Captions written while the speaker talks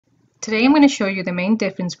Today I'm going to show you the main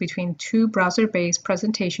difference between two browser-based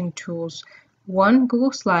presentation tools, one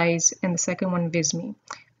Google Slides and the second one Visme.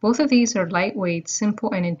 Both of these are lightweight,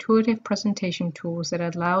 simple, and intuitive presentation tools that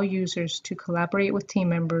allow users to collaborate with team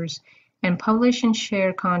members and publish and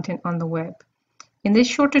share content on the web. In this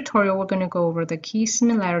short tutorial, we're going to go over the key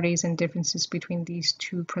similarities and differences between these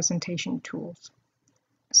two presentation tools.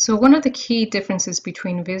 So one of the key differences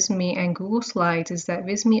between Visme and Google Slides is that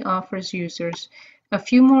Visme offers users a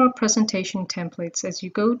few more presentation templates. As you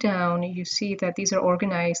go down, you see that these are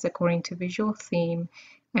organized according to visual theme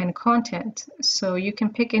and content. So you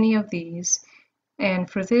can pick any of these. And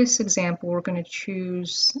for this example, we're going to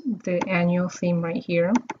choose the annual theme right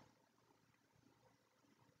here.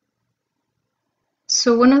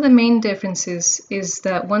 So one of the main differences is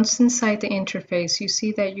that once inside the interface, you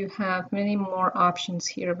see that you have many more options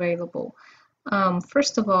here available.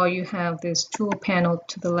 First of all, you have this tool panel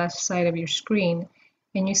to the left side of your screen,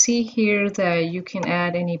 and you see here that you can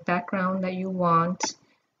add any background that you want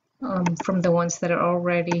from the ones that are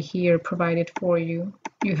already here provided for you.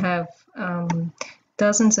 You have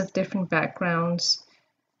dozens of different backgrounds.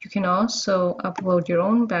 You can also upload your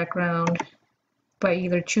own background by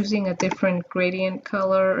either choosing a different gradient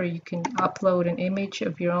color, or you can upload an image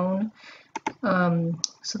of your own.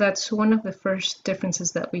 So that's one of the first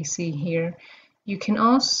differences that we see here. You can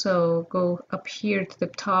also go up here to the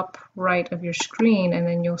top right of your screen, and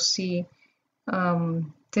then you'll see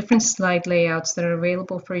different slide layouts that are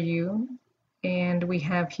available for you. And we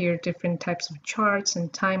have here different types of charts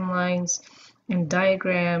and timelines and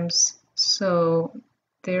diagrams. So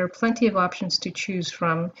there are plenty of options to choose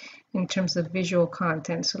from in terms of visual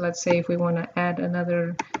content. So let's say if we want to add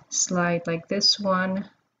another slide like this one,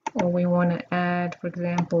 or we want to add, for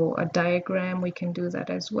example, a diagram, we can do that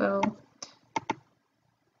as well.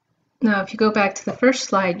 Now, if you go back to the first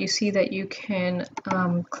slide, you see that you can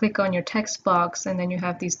click on your text box, and then you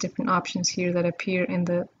have these different options here that appear in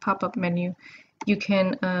the pop-up menu. You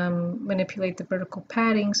can manipulate the vertical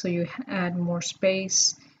padding, so you add more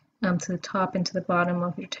space to the top and to the bottom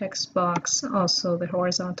of your text box. Also the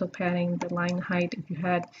horizontal padding, the line height. If you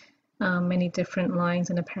had many different lines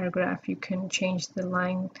in a paragraph, you can change the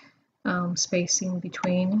line spacing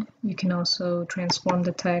between. You can also transform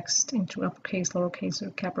the text into uppercase, lowercase, or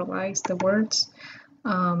capitalize the words.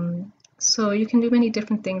 So you can do many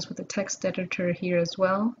different things with the text editor here as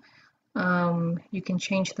well. You can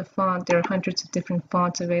change the font. There are hundreds of different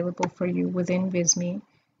fonts available for you within Visme.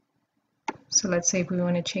 So let's say if we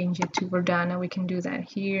want to change it to Verdana, we can do that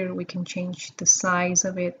here. We can change the size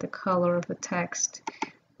of it, the color of the text.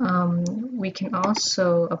 We can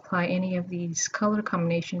also apply any of these color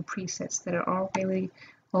combination presets that are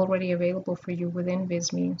already available for you within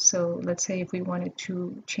Visme. So let's say if we wanted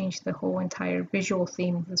to change the whole entire visual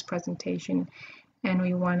theme of this presentation, and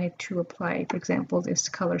we wanted to apply, for example, this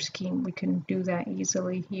color scheme, we can do that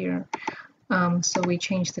easily here. So we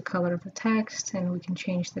change the color of the text, and we can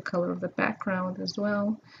change the color of the background as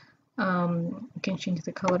well. We can change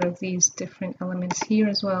the color of these different elements here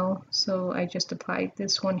as well. So I just applied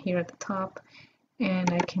this one here at the top, and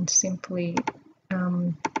I can simply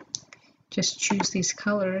just choose these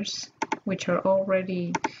colors, which are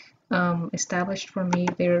already established for me.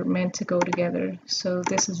 They're meant to go together. So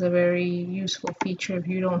this is a very useful feature if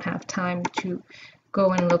you don't have time to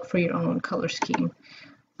go and look for your own color scheme.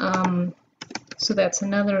 So that's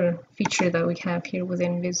another feature that we have here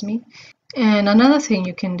within Visme. And another thing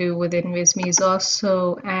you can do within Visme is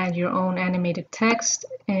also add your own animated text,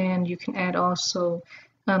 and you can add also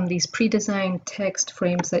these pre-designed text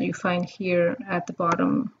frames that you find here at the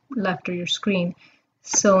bottom left of your screen.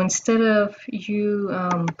 So instead of you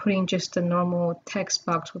putting just a normal text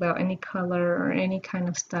box without any color or any kind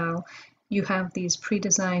of style, you have these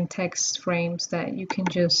pre-designed text frames that you can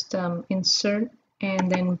just insert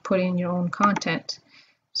and then put in your own content.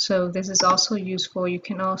 So this is also useful. You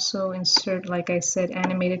can also insert, like I said,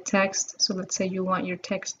 animated text. So let's say you want your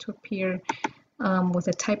text to appear with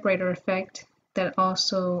a typewriter effect. That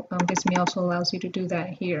also, Visme also allows you to do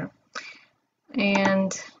that here.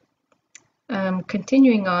 And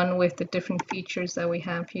continuing on with the different features that we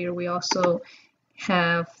have here, we also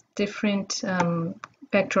have different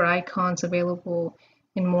vector icons available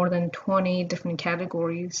in more than 20 different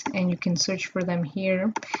categories, and you can search for them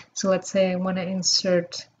here. So let's say I want to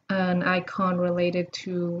insert an icon related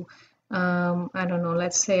to, I don't know,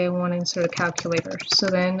 let's say I want to insert a calculator. So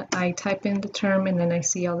then I type in the term, and then I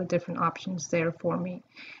see all the different options there for me.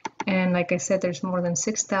 And like I said, there's more than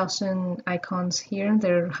 6,000 icons here.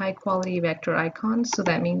 They're high quality vector icons, so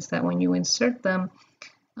that means that when you insert them,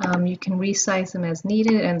 You can resize them as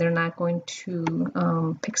needed, and they're not going to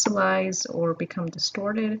pixelize or become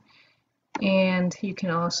distorted. And you can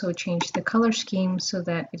also change the color scheme so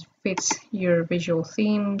that it fits your visual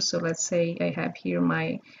theme. So let's say I have here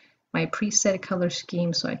my preset color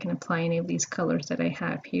scheme, so I can apply any of these colors that I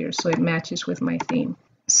have here so it matches with my theme.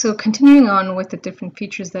 So continuing on with the different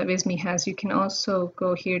features that Visme has, you can also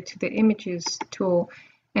go here to the images tool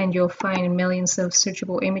and you'll find millions of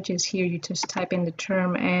searchable images here. You just type in the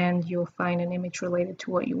term and you'll find an image related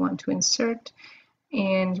to what you want to insert.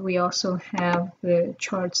 And we also have the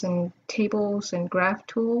charts and tables and graph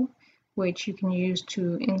tool, which you can use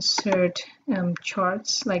to insert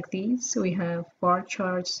charts like these. So we have bar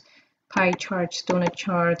charts, pie charts, donut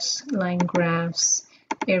charts, line graphs,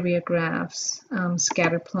 area graphs,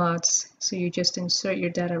 scatter plots. So you just insert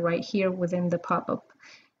your data right here within the pop-up.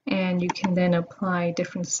 And you can then apply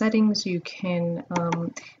different settings. You can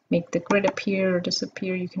make the grid appear or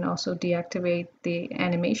disappear. You can also deactivate the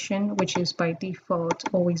animation, which is by default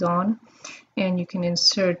always on. And you can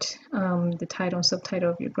insert the title and subtitle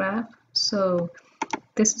of your graph. So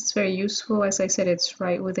this is very useful. As I said, it's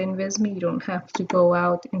right within Visme. You don't have to go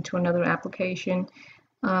out into another application.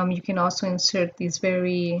 You can also insert these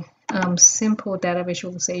very simple data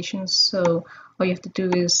visualizations. So all you have to do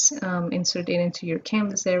is insert it into your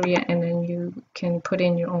canvas area, and then you can put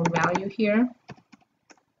in your own value here.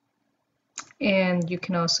 And you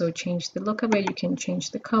can also change the look of it. You can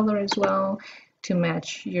change the color as well to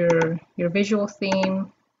match your visual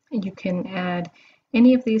theme. And you can add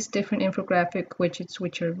any of these different infographic widgets,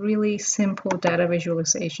 which are really simple data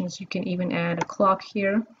visualizations. You can even add a clock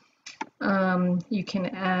here. You can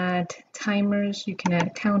add timers, you can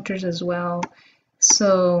add counters as well.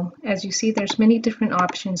 So as you see, there's many different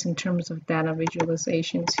options in terms of data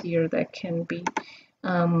visualizations here that can be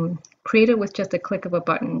created with just a click of a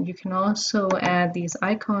button. You can also add these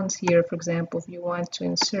icons here. For example, if you want to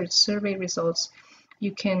insert survey results,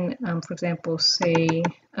 you can, for example, say,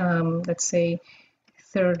 let's say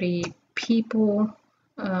 30 people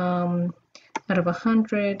out of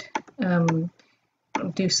 100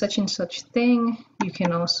 do such and such thing. You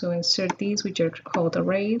can also insert these, which are called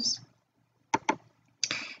arrays.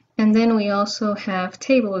 And then we also have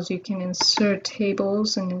tables. You can insert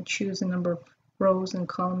tables and then choose the number of rows and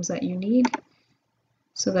columns that you need.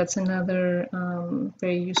 So that's another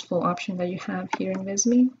very useful option that you have here in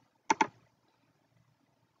Visme.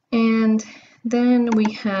 And then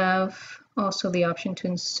we have also the option to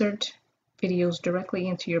insert videos directly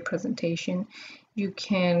into your presentation. You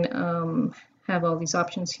can have all these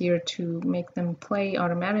options here to make them play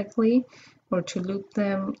automatically, or to loop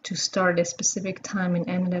them, to start at a specific time and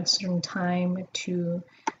end at a certain time, to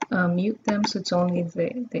mute them so it's only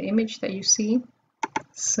the image that you see.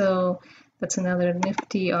 So that's another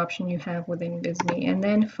nifty option you have within Visme. And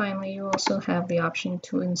then finally, you also have the option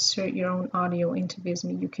to insert your own audio into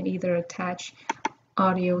Visme. You can either attach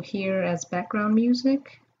audio here as background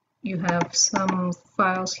music. You have some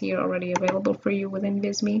files here already available for you within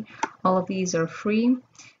Visme. All of these are free.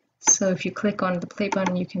 So if you click on the play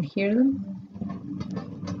button, you can hear them.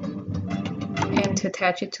 And to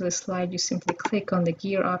attach it to the slide, you simply click on the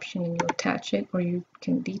gear option and you attach it, or you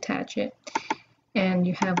can detach it. And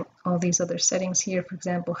you have all these other settings here, for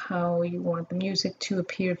example, how you want the music to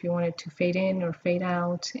appear, if you want it to fade in or fade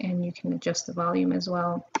out, and you can adjust the volume as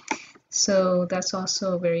well. So that's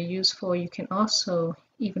also very useful. You can also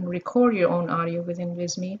even record your own audio within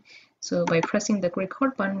Visme. So by pressing the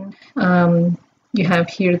record button, you have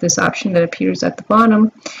here this option that appears at the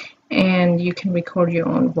bottom, and you can record your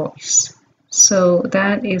own voice. So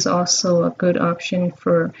that is also a good option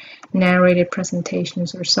for narrated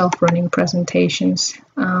presentations or self-running presentations.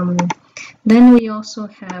 Then we also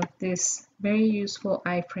have this very useful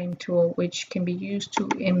iframe tool, which can be used to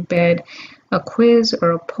embed a quiz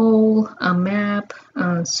or a poll, a map,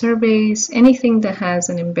 surveys, anything that has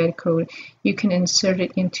an embed code. You can insert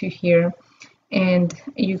it into here, and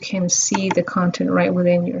you can see the content right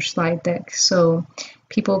within your slide deck. So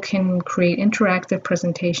people can create interactive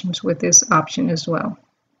presentations with this option as well.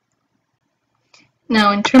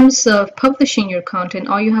 Now, in terms of publishing your content,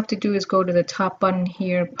 all you have to do is go to the top button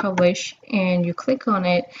here, Publish, and you click on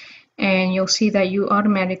it, and you'll see that you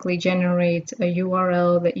automatically generate a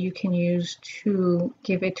URL that you can use to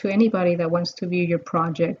give it to anybody that wants to view your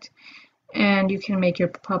project. And you can make your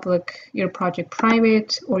project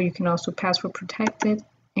private, or you can also password protect it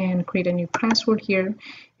and create a new password here.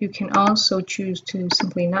 You can also choose to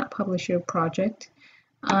simply not publish your project.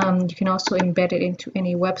 You can also embed it into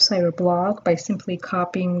any website or blog by simply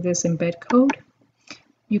copying this embed code.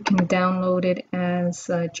 You can download it as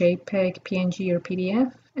a JPEG, PNG, or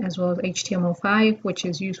PDF, as well as HTML5, which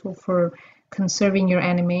is useful for conserving your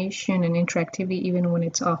animation and interactivity even when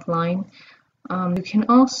it's offline. You can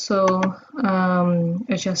also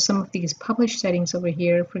adjust some of these publish settings over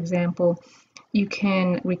here. For example, you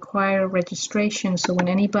can require registration, so when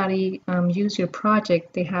anybody use your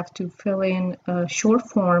project, they have to fill in a short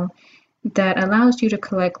form that allows you to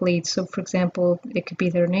collect leads. So for example, it could be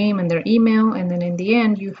their name and their email, and then in the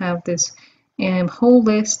end you have this whole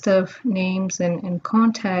list of names and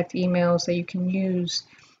contact emails that you can use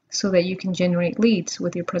so that you can generate leads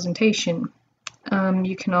with your presentation.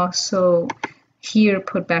 You can also here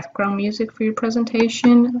put background music for your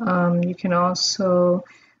presentation. You can also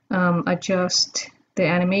adjust the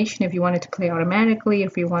animation if you want it to play automatically,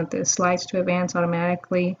 if you want the slides to advance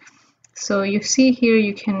automatically. So you see here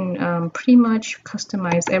you can pretty much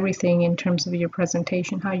customize everything in terms of your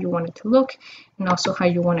presentation, how you want it to look, and also how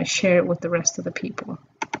you want to share it with the rest of the people.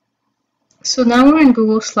 So now we're in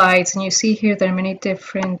Google Slides, and you see here there are many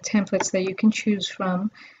different templates that you can choose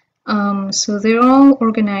from. So they're all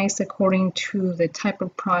organized according to the type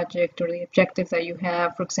of project or the objective that you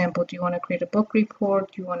have. For example, do you want to create a book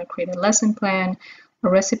report? Do you want to create a lesson plan, a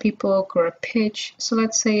recipe book, or a pitch? So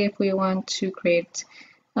let's say if we want to create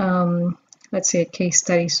let's say a case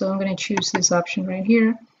study. So I'm going to choose this option right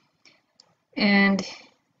here. And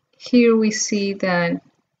here we see that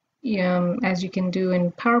as you can do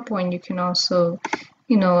in PowerPoint, you can also,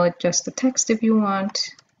 adjust the text if you want.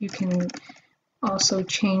 You can also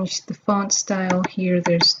change the font style. Here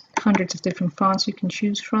there's hundreds of different fonts you can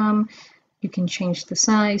choose from. You can change the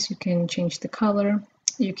size, you can change the color.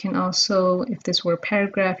 You can also, if this were a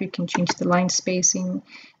paragraph, you can change the line spacing,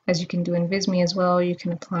 as you can do in Visme as well. You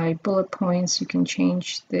can apply bullet points, you can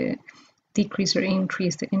change the decrease or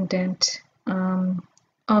increase the indent.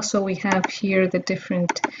 Also, we have here the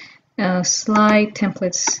different slide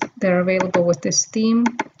templates that are available with this theme.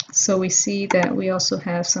 So we see that we also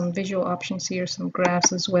have some visual options here, some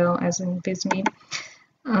graphs as well as in Visme.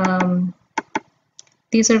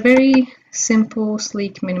 These are very simple,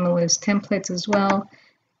 sleek, minimalist templates as well.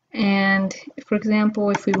 And for example,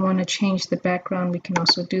 if we want to change the background, we can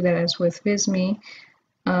also do that as with Visme.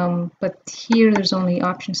 But here there's only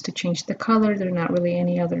options to change the color. There are not really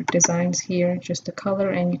any other designs here, just the color,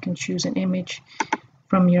 and you can choose an image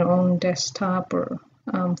from your own desktop or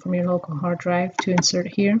from your local hard drive to insert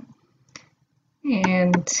here.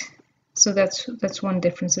 And so that's one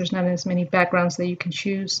difference. There's not as many backgrounds that you can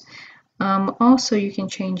choose. Also, you can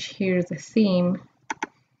change here the theme.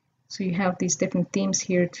 So you have these different themes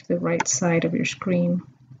here to the right side of your screen.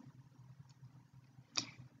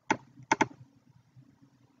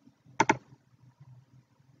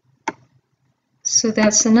 So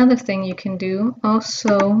that's another thing you can do.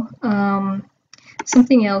 Also,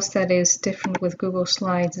 something else that is different with Google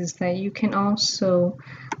Slides is that you can also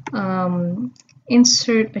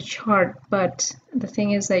insert a chart, but the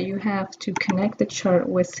thing is that you have to connect the chart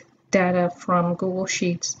with data from Google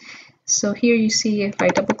Sheets. So here you see if I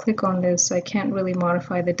double click on this, I can't really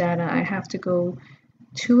modify the data. I have to go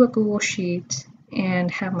to a Google Sheet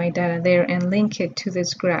and have my data there and link it to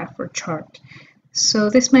this graph or chart. So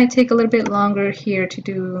this might take a little bit longer here to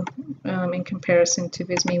do in comparison to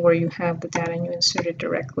Visme, where you have the data and you insert it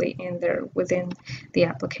directly in there within the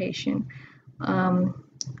application.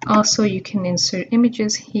 Also, you can insert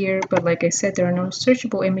images here, but like I said, there are no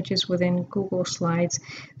searchable images within Google Slides,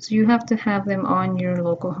 so you have to have them on your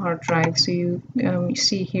local hard drive. So you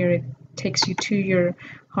see here it takes you to your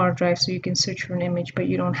hard drive so you can search for an image, but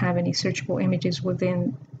you don't have any searchable images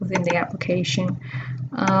within the application.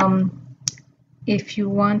 If you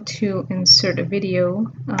want to insert a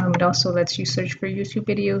video, it also lets you search for YouTube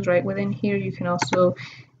videos right within here. You can also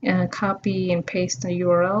copy and paste a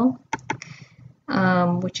URL,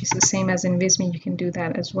 which is the same as in Visme. You can do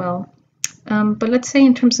that as well. But let's say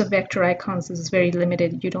in terms of vector icons, this is very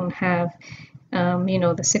limited. You don't have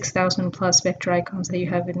the 6,000 plus vector icons that you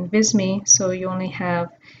have in Visme, so you only have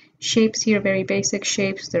shapes here, very basic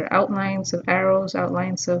shapes. They're outlines of arrows,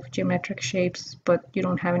 outlines of geometric shapes, but you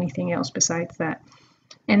don't have anything else besides that.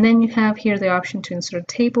 And then you have here the option to insert a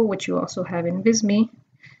table, which you also have in Visme.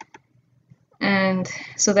 And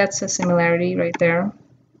so that's a similarity right there.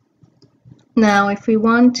 Now, if we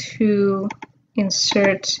want to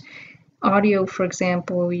insert audio, for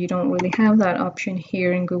example, you don't really have that option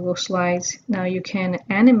here in Google Slides. Now you can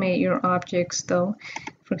animate your objects though.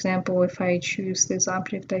 For example, if I choose this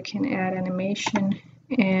object, I can add animation,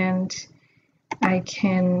 and I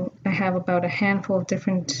have about a handful of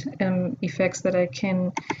different effects that I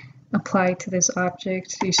can apply to this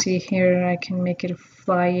object. You see here I can make it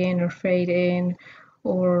fly in or fade in,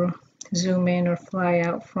 or zoom in or fly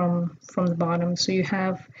out from the bottom. So you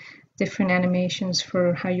have different animations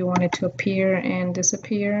for how you want it to appear and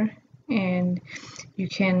disappear. and you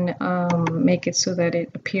can make it so that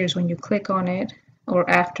it appears when you click on it or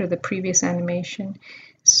after the previous animation.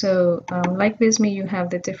 So like Visme, you have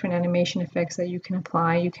the different animation effects that you can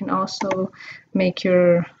apply. You can also make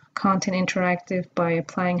your content interactive by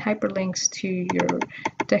applying hyperlinks to your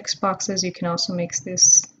text boxes. You can also make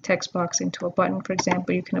this text box into a button, for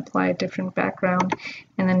example. You can apply a different background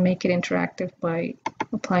and then make it interactive by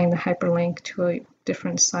applying the hyperlink to a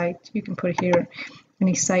different site. You can put here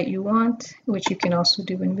any site you want, which you can also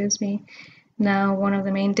do in Visme. Now, one of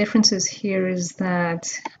the main differences here is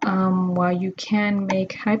that while you can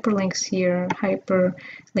make hyperlinks here,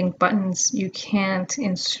 hyperlink buttons, you can't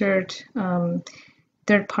insert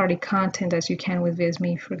third-party content as you can with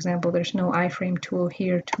Visme. For example, there's no iframe tool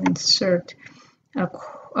here to insert a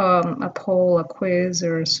poll, a quiz,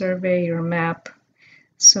 or a survey or a map.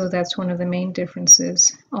 So that's one of the main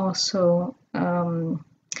differences. Also,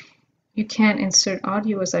 you can't insert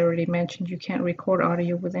audio, as I already mentioned. You can't record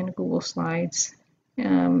audio within Google Slides.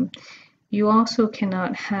 You also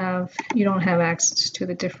cannot have, you don't have access to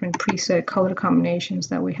the different preset color combinations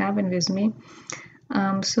that we have in Visme.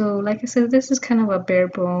 So like I said, this is kind of a bare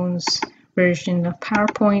bones version of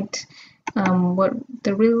PowerPoint. What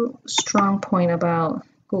the real strong point about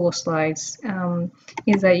Google Slides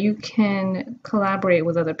is that you can collaborate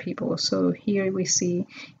with other people. So here we see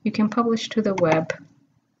you can publish to the web,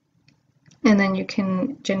 and then you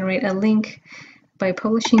can generate a link by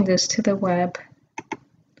publishing this to the web,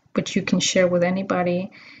 which you can share with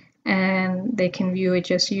anybody, and they can view it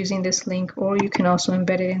just using this link, or you can also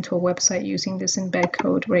embed it into a website using this embed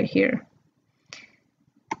code right here.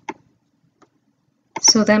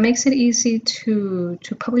 So that makes it easy to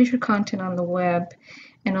publish your content on the web.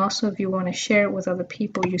 And also, if you want to share it with other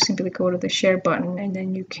people, you simply go to the share button and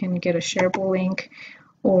then you can get a shareable link,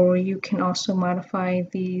 or you can also modify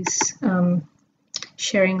these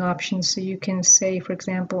sharing options. So you can say, for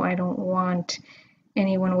example, I don't want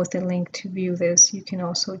anyone with a link to view this. You can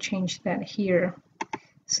also change that here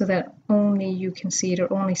so that only you can see it,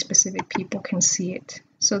 or only specific people can see it.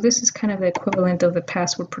 So this is kind of the equivalent of the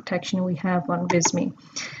password protection we have on Visme.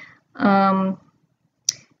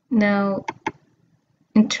 Now,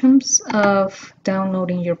 in terms of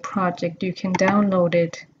downloading your project, you can download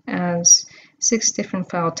it as 6 different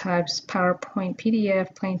file types: PowerPoint,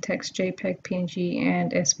 PDF, plain text, JPEG, PNG,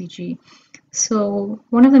 and SVG. So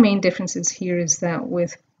one of the main differences here is that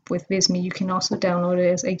with Visme, you can also download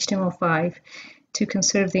it as HTML5 to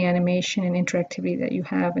conserve the animation and interactivity that you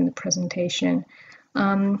have in the presentation.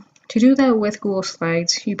 To do that with Google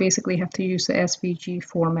Slides, you basically have to use the SVG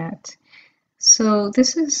format. So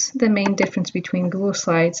this is the main difference between Google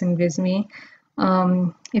Slides and Visme.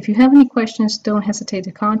 If you have any questions, don't hesitate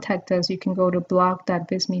to contact us. You can go to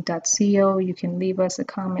blog.visme.co. You can leave us a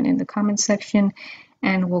comment in the comment section,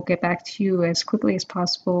 and we'll get back to you as quickly as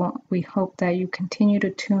possible. We hope that you continue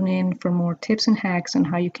to tune in for more tips and hacks on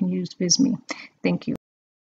how you can use Visme. Thank you.